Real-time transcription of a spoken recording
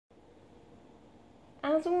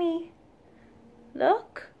Azumi,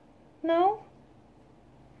 look. No?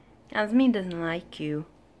 Azumi doesn't like you.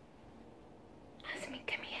 Azumi,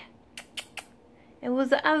 come here. It was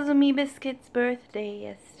Azumi Biscuit's birthday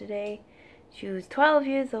yesterday. She was 12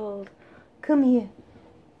 years old. Come here.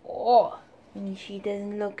 Oh, and she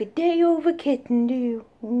doesn't look a day over kitten, do you?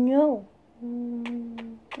 No.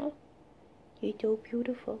 Oh, you're so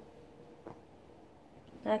beautiful.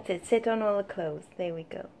 That's it. Sit on all the clothes. There we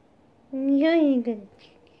go. Yeah,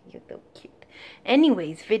 you're so cute.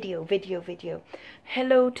 Anyways, video.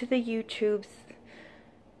 Hello to the YouTubes.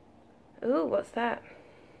 Oh, what's that?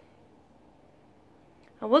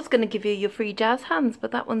 I was going to give you your free jazz hands,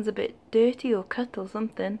 but that one's a bit dirty or cut or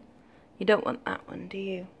something. You don't want that one, do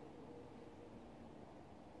you?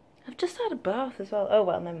 I've just had a bath as well. Oh,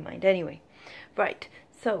 well, never mind. Anyway, right.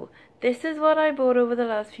 So, this is what I bought over the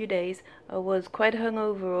last few days. I was quite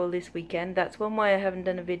hungover all this weekend. That's one why I haven't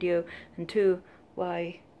done a video. And two,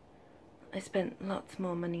 why I spent lots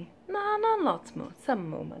more money. No, not lots more.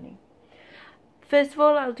 Some more money. First of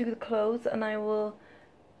all, I'll do the clothes and I will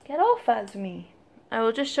get off Azumi. I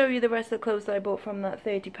will just show you the rest of the clothes that I bought from that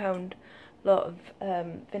 £30 lot of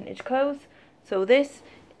vintage clothes. So this,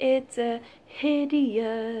 it's a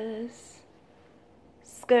hideous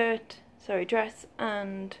dress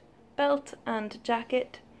and belt and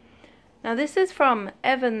jacket. Now this is from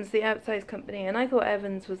Evans, the outsize company, and I thought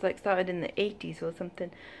Evans was like started in the 80s or something,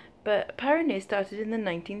 but apparently it started in the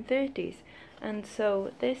 1930s. And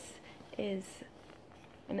so this is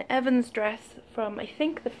an Evans dress from I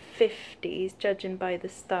think the 50s, judging by the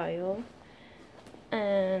style.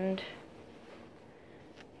 And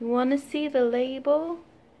you want to see the label?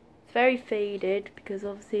 It's very faded because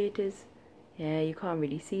obviously it is. Yeah, you can't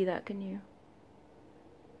really see that, can you?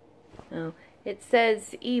 No. It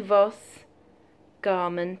says EVOS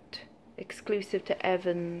garment exclusive to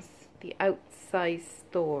Evans, the outsize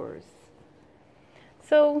stores.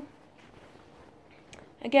 So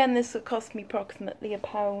again, this would cost me approximately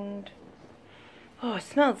 £1. Oh, it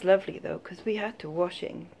smells lovely though, because we had to wash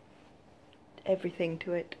it, everything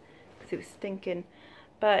to it, because it was stinking.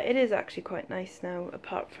 But it is actually quite nice now,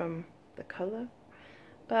 apart from the colour.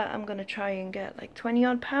 But I'm going to try and get like £20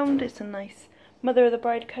 odd. It's a nice mother of the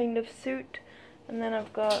bride kind of suit. And then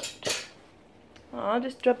I've got, oh, I'll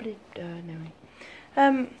just drop it, no.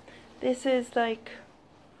 This is like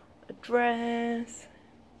a dress.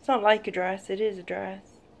 It's not like a dress, it is a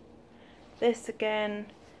dress. This again,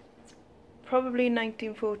 it's probably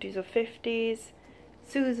 1940s or 50s.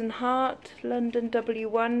 Susan Hart, London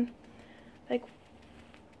W1. Like,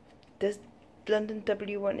 does London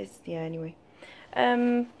W1 is, yeah, anyway.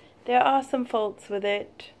 There are some faults with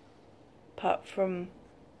it, apart from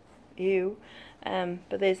you,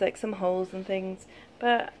 but there's like some holes and things.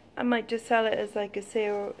 But I might just sell it as like a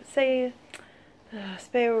spare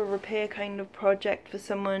or repair kind of project for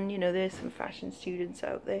someone. You know, there's some fashion students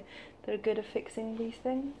out there that are good at fixing these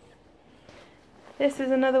things. This is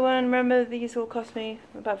another one. Remember, these all cost me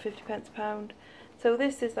about 50p a pound. So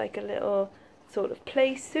this is like a little sort of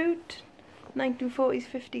play suit, 1940s,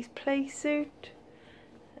 50s play suit.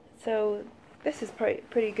 So this is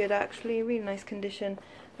pretty good actually, really nice condition,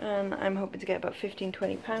 and I'm hoping to get about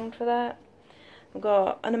 £15–20 for that. I've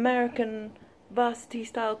got an American varsity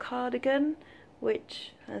style cardigan,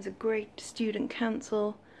 which has a great student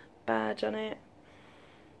council badge on it.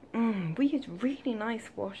 We use really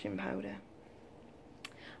nice washing powder.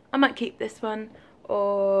 I might keep this one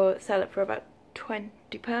or sell it for about £20,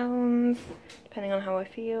 depending on how I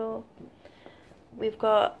feel. We've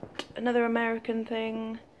got another American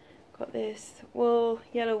thing. Got this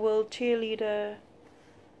yellow wool cheerleader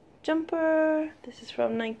jumper. This is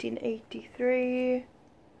from 1983.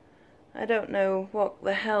 I don't know what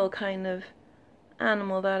the hell kind of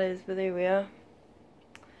animal that is, but there we are.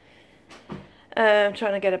 I'm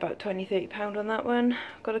trying to get about £20–30 on that one.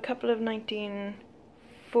 Got a couple of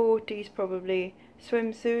 1940s probably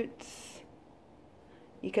swimsuits.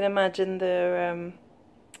 You can imagine the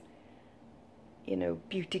you know,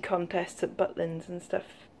 beauty contests at Butlins and stuff.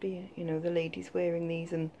 You know, the ladies wearing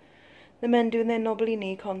these and the men doing their knobbly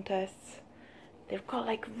knee contests. They've got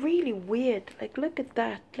like really weird, like look at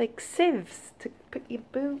that, like sieves to put your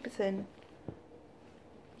boobs in.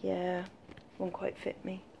 Yeah, won't quite fit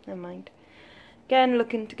me, never mind. Again,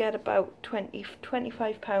 looking to get about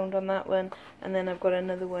 £25 on that one. And then I've got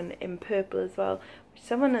another one in purple as well, which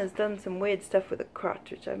someone has done some weird stuff with a crotch,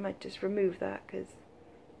 which I might just remove that, because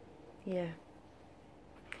yeah.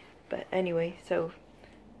 But anyway, so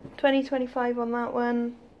 £20–25 on that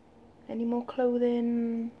one. Any more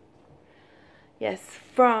clothing? Yes,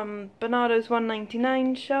 from Bernardo's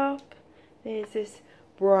 199 shop. There's this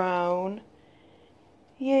brown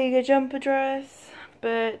Jaeger jumper dress,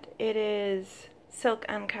 but it is silk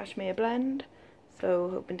and cashmere blend,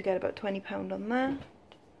 so hoping to get about £20 on that.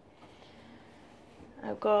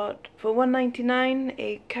 I've got for £1.99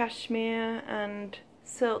 a cashmere and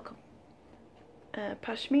silk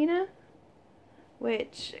pashmina,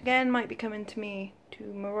 which again might be coming to me to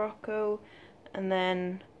Morocco, and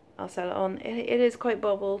then I'll sell it on. It is quite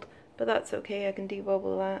bobbled, but that's okay, I can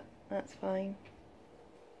debobble that, that's fine.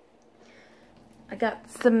 I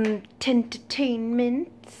got some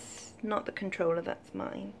Tintertainments, not the controller, that's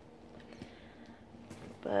mine.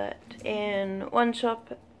 But in one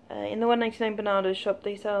shop, in the 1.99 Bernardo's shop,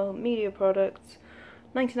 they sell media products,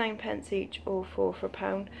 99p each, or 4 for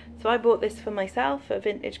 £1. So I bought this for myself, a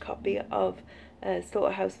vintage copy of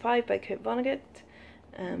Slaughterhouse 5 by Kurt Vonnegut.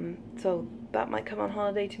 So that might come on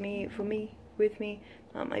holiday to me, with me.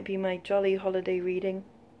 That might be my jolly holiday reading.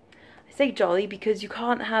 I say jolly because you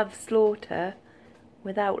can't have slaughter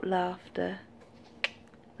without laughter.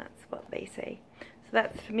 That's what they say. So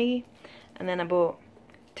that's for me. And then I bought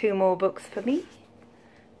 2 more books for me.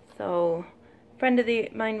 So a friend of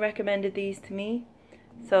mine recommended these to me.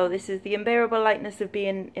 So this is The Unbearable Lightness of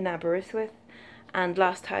Being in Aberystwyth and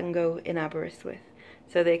Last Tango in Aberystwyth.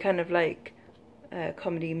 So they're kind of like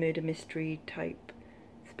comedy, murder, mystery type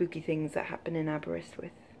spooky things that happen in Aberystwyth.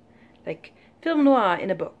 Like film noir in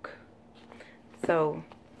a book. So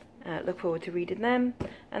look forward to reading them.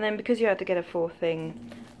 And then because you had to get a 4th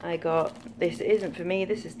thing, I got, this isn't for me,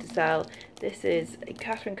 this is to sell. This is a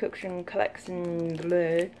Catherine Cookson Collection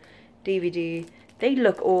DVD. They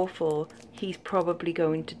look awful. He's probably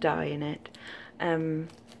going to die in it.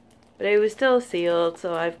 But it was still sealed,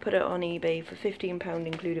 so I've put it on eBay for £15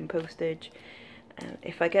 including postage.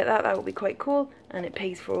 If I get that, that would be quite cool, and it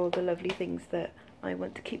pays for all the lovely things that I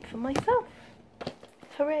want to keep for myself.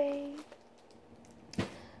 Hooray!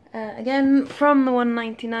 Again, from the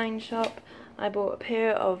 1.99 shop, I bought a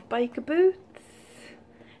pair of biker boots.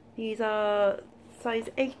 These are size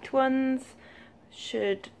 8 ones.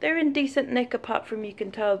 They're in decent nick, apart from you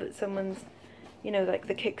can tell that someone's, you know, like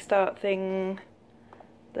the kickstart thing,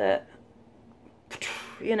 that,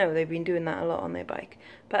 you know, they've been doing that a lot on their bike.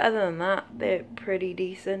 But other than that, they're pretty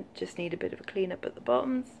decent, just need a bit of a clean up at the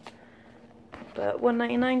bottoms. But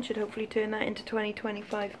 £1.99 should hopefully turn that into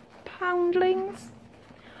 20-25 poundlings.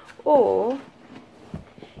 Or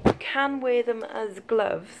you can wear them as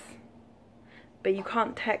gloves, but you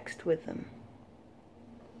can't text with them.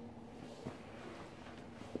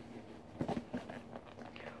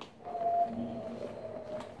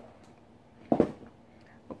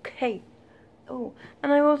 Okay. Oh,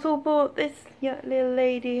 and I also bought this little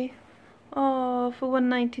lady, for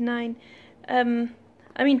 £1.99.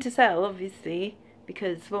 I mean to sell, obviously,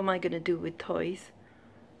 because what am I going to do with toys?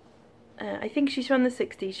 I think she's from the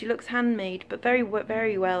 60s. She looks handmade, but very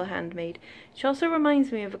well handmade. She also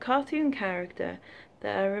reminds me of a cartoon character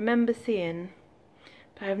that I remember seeing,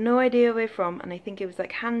 but I have no idea where from, and I think it was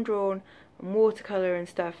like hand-drawn and watercolour and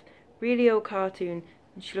stuff. Really old cartoon,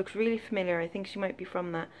 and she looks really familiar. I think she might be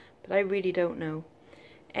from that, but I really don't know.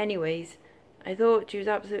 Anyways, I thought she was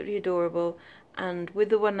absolutely adorable, and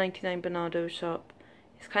with the 1.99 Bernardo's shop,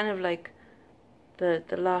 it's kind of like the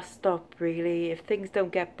last stop, really. If things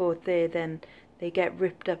don't get bought there, then they get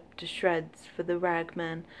ripped up to shreds for the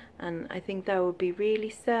ragman, and I think that would be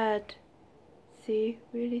really sad. See,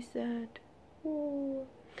 really sad. Ooh.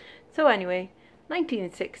 So anyway,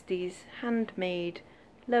 1960s, handmade,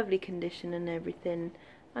 lovely condition and everything.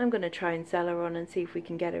 I'm going to try and sell her on and see if we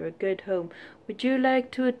can get her a good home. Would you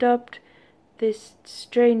like to adopt this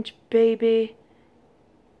strange baby?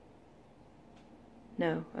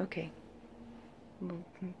 No, okay.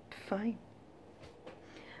 Fine.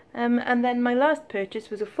 And then my last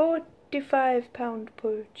purchase was a £45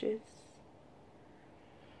 purchase,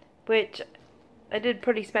 which I did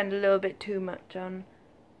probably spend a little bit too much on,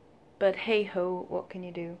 but hey ho, what can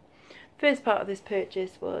you do? First part of this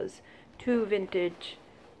purchase was 2 vintage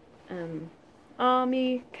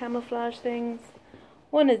army camouflage things.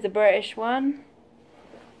 One is a British one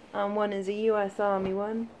and one is a US Army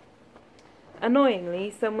one.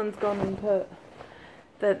 Annoyingly, someone's gone and put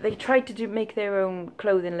that they tried to make their own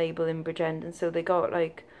clothing label in Bridgend, and so they got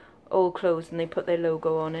like old clothes and they put their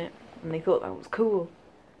logo on it, and they thought that was cool.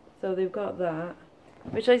 So they've got that,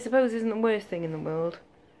 which I suppose isn't the worst thing in the world.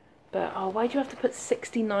 But oh, why do you have to put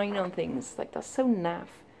 69 on things? Like, that's so naff.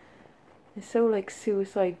 It's so like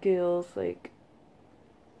Suicide Girls, like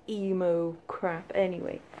emo crap.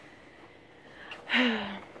 Anyway,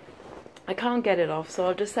 I can't get it off, so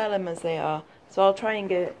I'll just sell them as they are. So I'll try and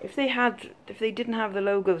get, if they didn't have the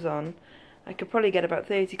logos on, I could probably get about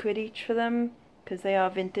 30 quid each for them, because they are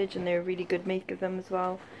vintage and they're a really good make of them as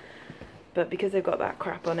well. But because they've got that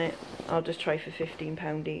crap on it, I'll just try for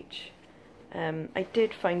 £15 each. I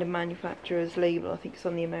did find a manufacturer's label, I think it's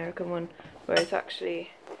on the American one, where it's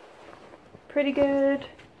actually pretty good.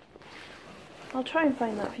 I'll try and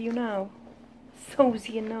find that for you now, so's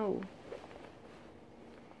you know.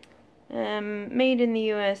 Made in the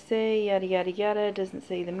USA, yada yada yada, doesn't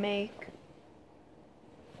say the make.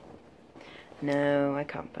 No, I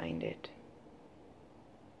can't find it.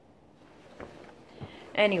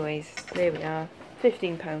 Anyways, there we are,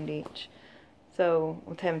 £15 each. So,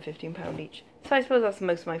 or £15 each. So I suppose that's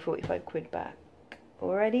most of my 45 quid back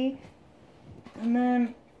already. And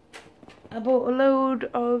then I bought a load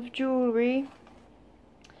of jewellery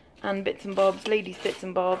and bits and bobs, ladies' bits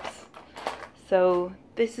and bobs. So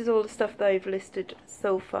this is all the stuff that I've listed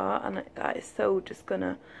so far, and that is so just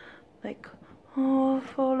gonna like, oh,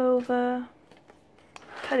 fall over.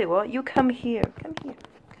 Tell you what, you come here, come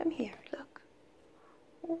here, look.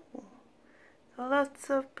 Oh, lots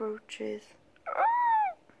of brooches.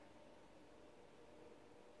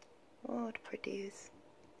 Oh, what pretties.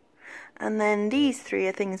 And then these three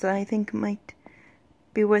are things that I think might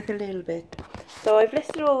be worth a little bit. So I've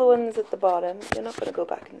listed all the ones at the bottom. You're not going to go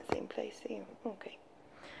back in the same place, are you? Okay.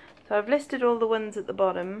 So I've listed all the ones at the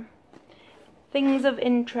bottom. Things of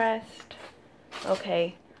interest.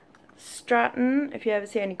 Okay. Stratton, if you ever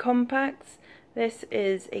see any compacts. This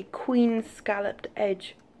is a Queen Scalloped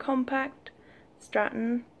Edge compact.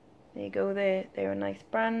 Stratton. There you go, they're a nice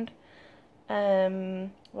brand.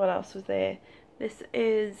 What else was there? This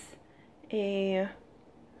is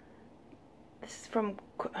from,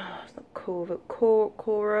 it's not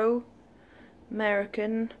Coro,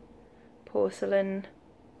 American porcelain.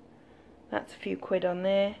 That's a few quid on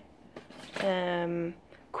there.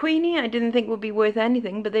 Queenie, I didn't think would be worth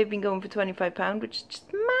anything, but they've been going for £25, which is just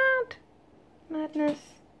madness.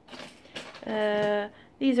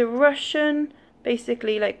 These are Russian,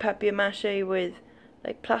 basically like papier-mâché with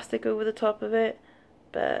like plastic over the top of it,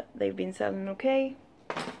 but they've been selling okay.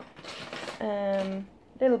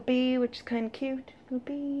 Little bee, which is kind of cute. Little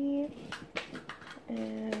bee.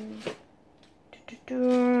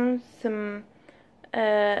 Some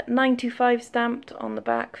 95 stamped on the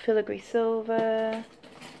back, filigree silver.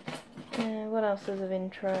 What else is of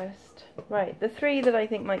interest? Right, the three that I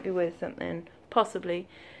think might be worth something, possibly,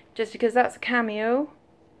 just because that's a cameo,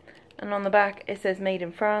 and on the back it says made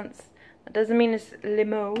in France. That doesn't mean it's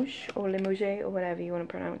Limoges or Limoges or whatever you want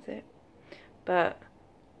to pronounce it, but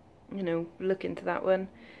you know, look into that one.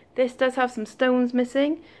 This does have some stones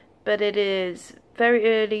missing, but it is very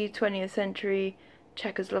early 20th century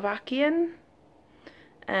Czechoslovakian,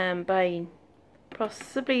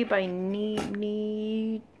 possibly by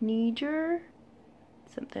Niger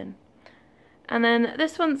something. And then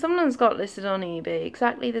this one, someone's got listed on eBay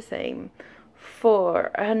exactly the same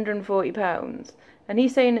for £140, and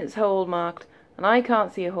he's saying it's hallmarked, and I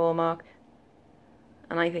can't see a hallmark,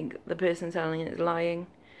 and I think the person selling it is lying.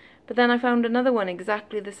 But then I found another one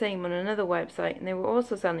exactly the same on another website, and they were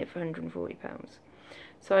also selling it for £140.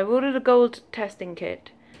 So I ordered a gold testing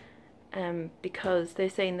kit, because they're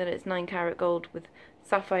saying that it's 9 carat gold with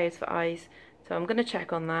sapphires for eyes. So I'm going to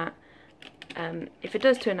check on that. If it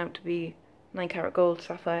does turn out to be 9 carat gold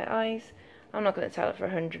sapphire eyes, I'm not going to sell it for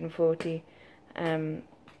 140. I'm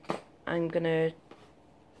going to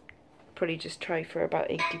probably just try for about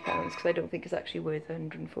 £80, because I don't think it's actually worth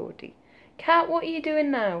 140. Cat, what are you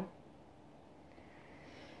doing now?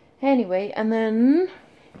 Anyway, and then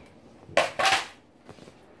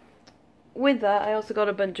with that I also got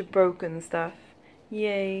a bunch of broken stuff.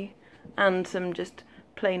 Yay. And some just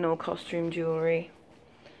plain old costume jewellery.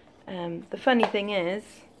 The funny thing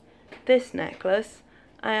is, this necklace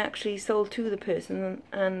I actually sold to the person,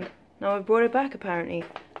 and now I've brought it back apparently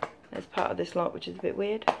as part of this lot, which is a bit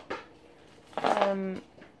weird. I've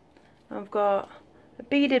got a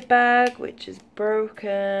beaded bag which is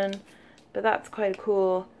broken, but that's quite a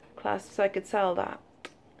cool clasp, so I could sell that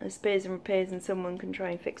as spares and repairs and someone can try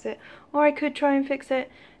and fix it, or I could try and fix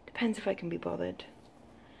it, depends if I can be bothered.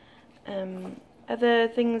 Other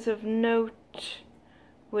things of note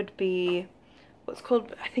would be what's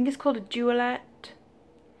called, I think it's called a jewelette.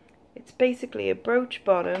 It's basically a brooch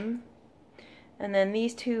bottom, and then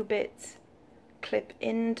these two bits clip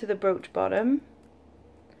into the brooch bottom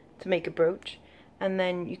to make a brooch, and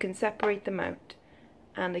then you can separate them out,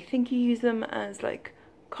 and I think you use them as like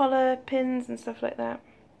collar pins and stuff like that.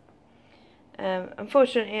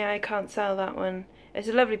 Unfortunately I can't sell that one. It's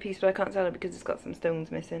a lovely piece, but I can't sell it because it's got some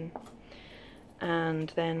stones missing.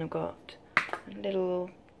 And then I've got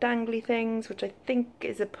little dangly things, which I think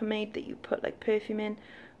is a pomade that you put like perfume in,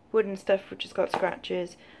 wooden stuff which has got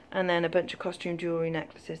scratches, and then a bunch of costume jewellery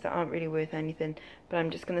necklaces that aren't really worth anything, but I'm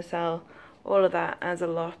just going to sell all of that as a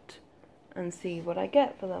lot and see what I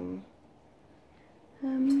get for them.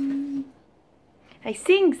 I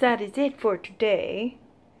think that is it for today.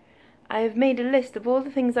 I have made a list of all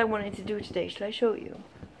the things I wanted to do today. Shall I show you?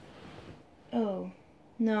 Oh,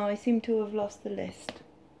 no, I seem to have lost the list.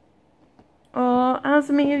 Oh,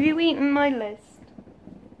 Azmi, have you eaten my list?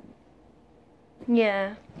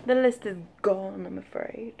 Yeah, the list is gone, I'm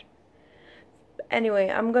afraid. Anyway,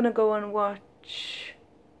 I'm gonna go and watch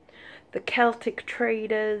the Celtic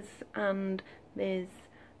Traders, and there's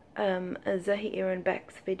a Zahir and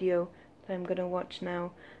Bex video that I'm gonna watch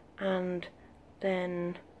now, and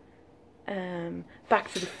then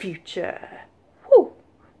Back to the Future. Woo!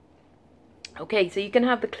 Okay, so you can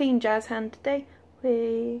have the clean jazz hand today.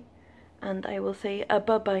 And I will say a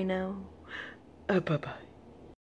bye-bye now. A bye-bye.